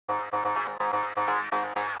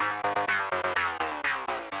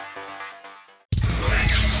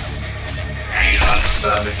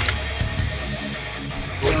Affirmative.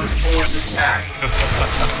 Full force attack.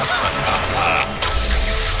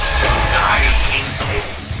 Nine instinct.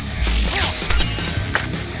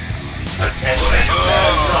 Attendant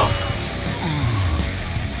lock.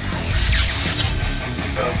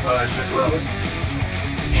 Conversion load.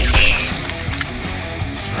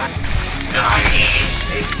 Nine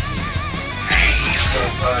instinct.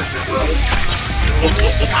 Conversion load.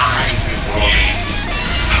 Time before.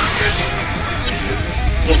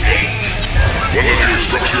 One of your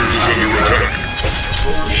structures is under attack.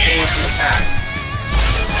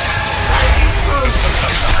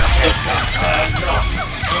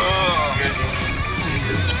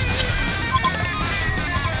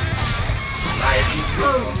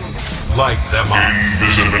 Light them up.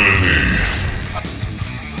 Invisibility.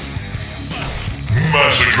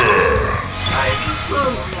 Massacre.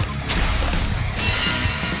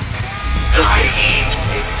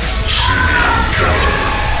 Serial killer.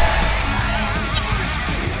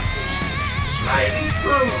 Sliding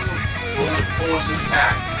through. Full force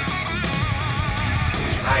attack.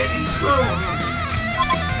 Sliding through.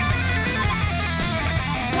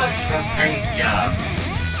 What's the paint job?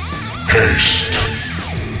 Haste.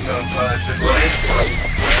 Conversion rate.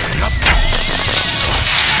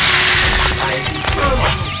 Sliding through.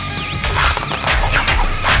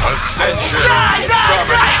 Ascension.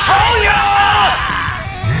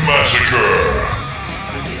 Massacre.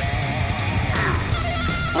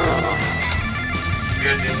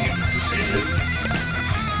 Getting into position.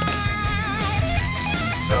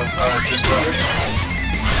 Conversion rate.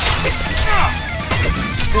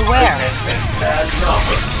 Beware.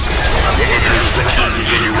 One of your structures is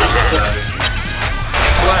under attack.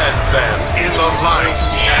 Cleanse them in the light.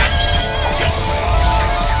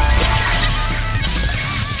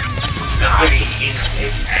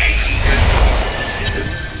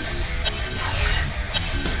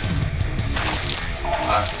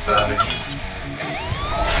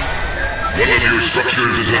 One of your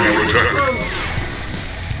structures is under attack.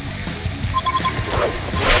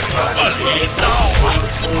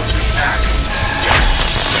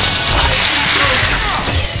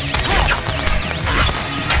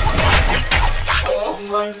 Oh,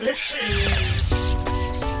 my machines.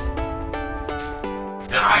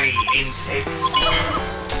 Die, insects.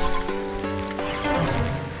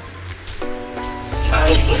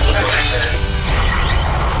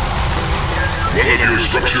 One of your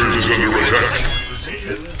structures is under attack.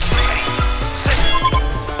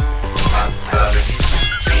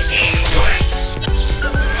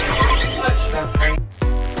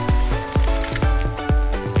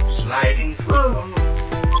 Sliding through.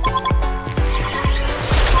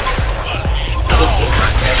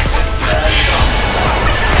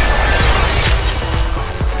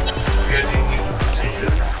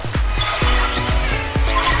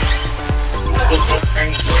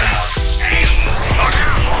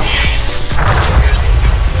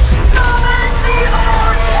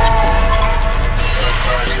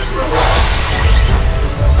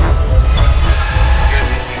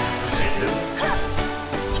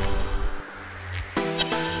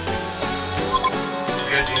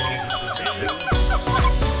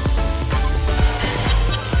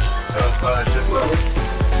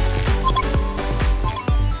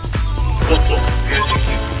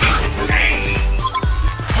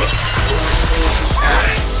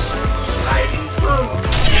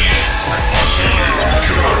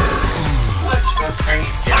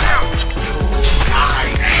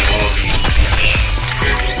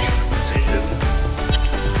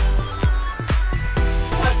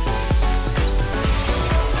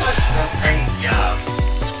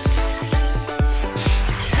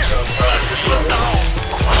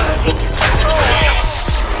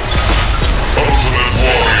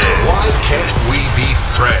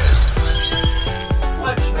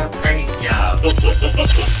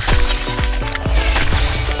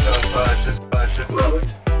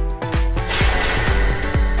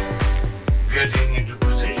 Getting into position. Getting into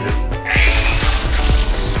position.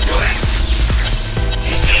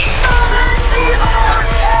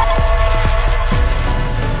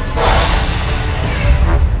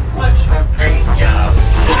 What's the paint job?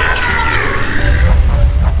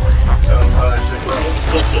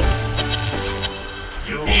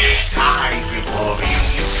 You die before me.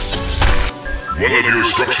 One of your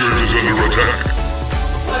structures is under attack.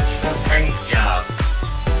 What's the paint job?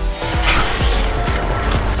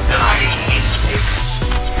 Die instinct.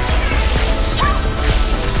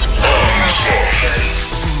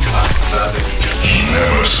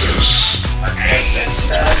 Nemesis. What's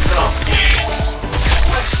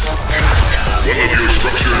the paint job? One of your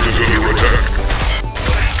structures is under attack.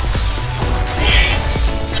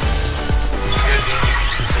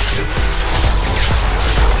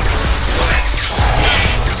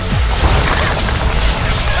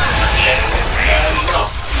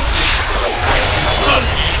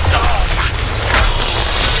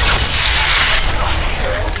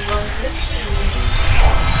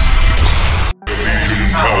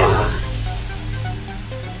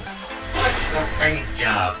 the paint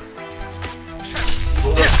job.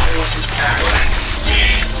 Full force attack.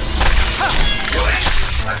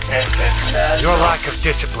 Your lack of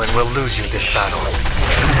discipline will lose you this battle.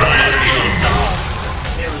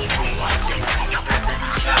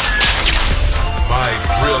 My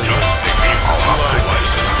brilliance is blind.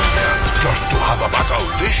 Just to have a battle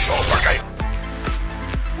this short again.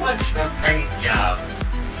 What's the paint job?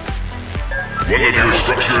 One of your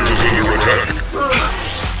structures is under attack.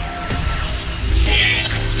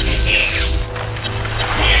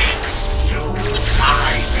 You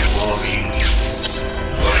die before me.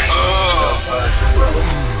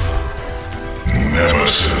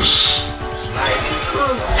 Nemesis.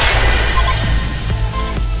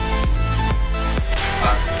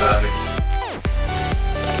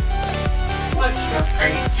 What's the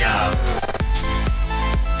paint job?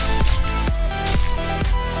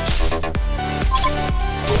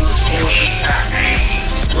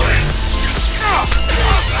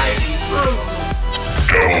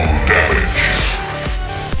 Double damage.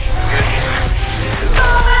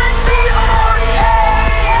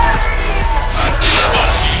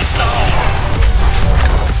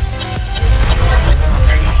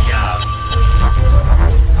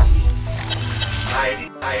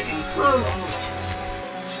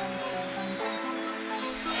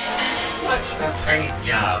 What's the paint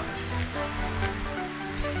job?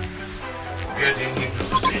 Getting into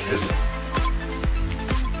position.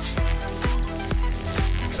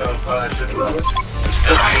 So far, so good.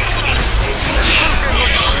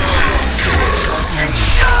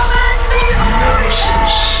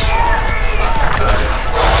 Nemesis.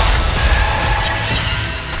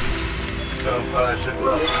 So far, so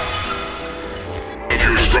good. One of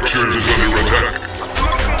your structures is under attack.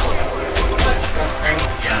 What's the paint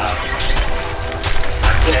job?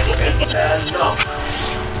 No.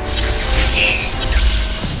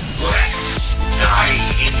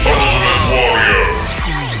 Ultimate Warrior.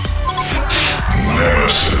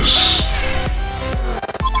 Nemesis.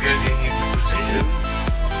 Getting into position.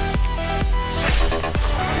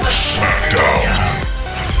 Smackdown.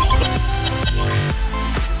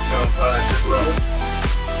 So far, so good.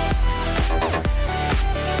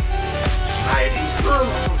 Mighty.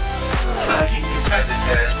 Mighty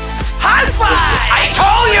president. High five! I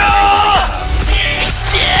told you!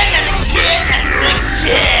 Again and again and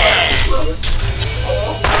again!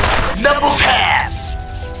 Double tap!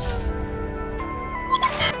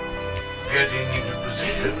 Getting into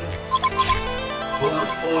position. Full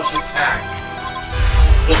force attack.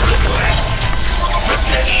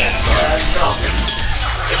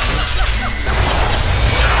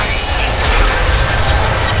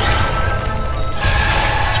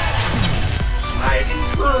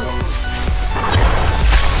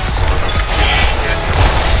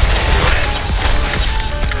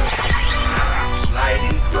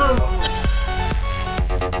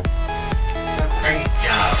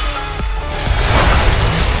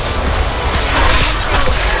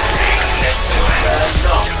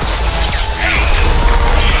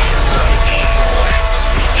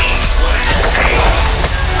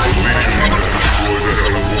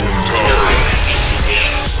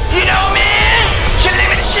 You know me! Killing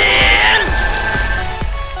machine!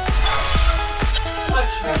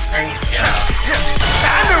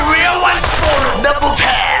 I'm the real one for double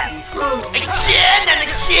tap! Again and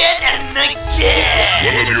again and again!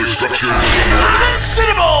 One of your structures is under attack.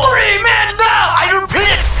 Unconsiderable! 3 men now! I repeat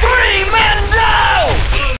it! 3 men now!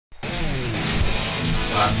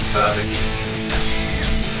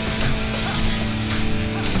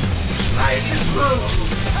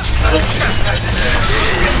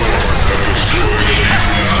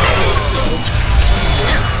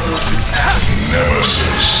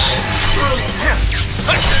 Nemesis.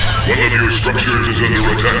 One of your structures is under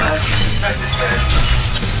attack.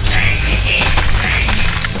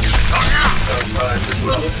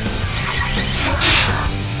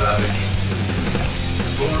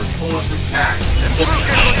 Full force attack.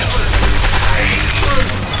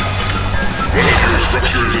 One of your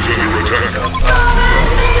structures is under attack.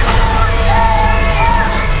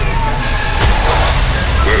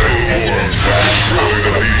 The Hellhorn has destroyed a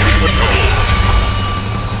Legion tower.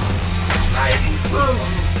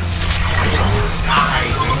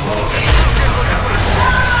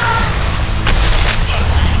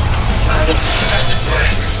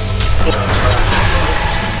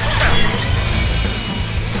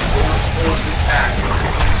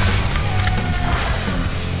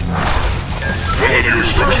 One of your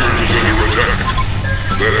structures is under attack.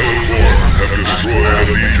 The Hellhorn have destroyed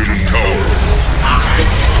a Legion tower.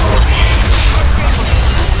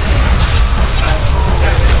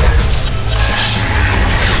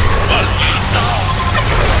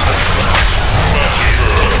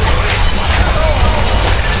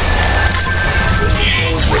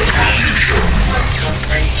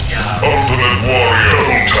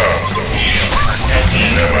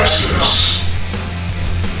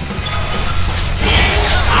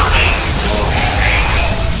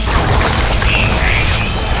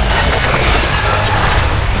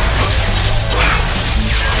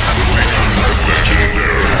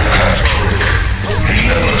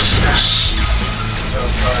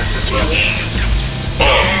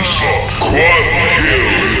 Quad kill.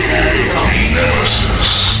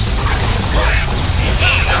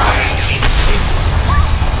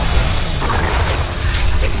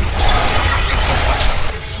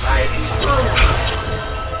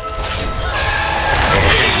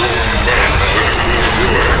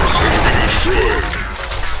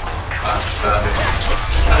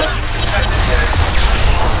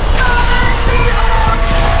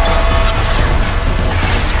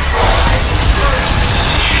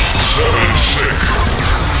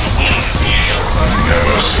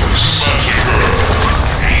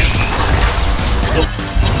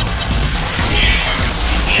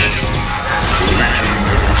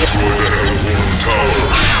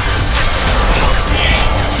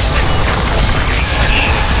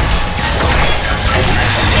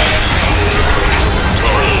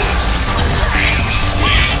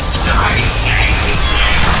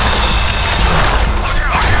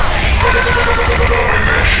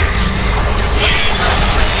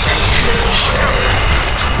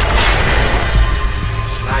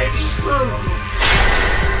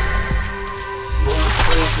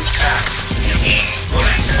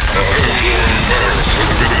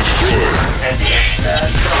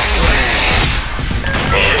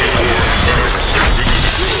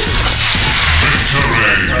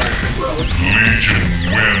 Nemesis.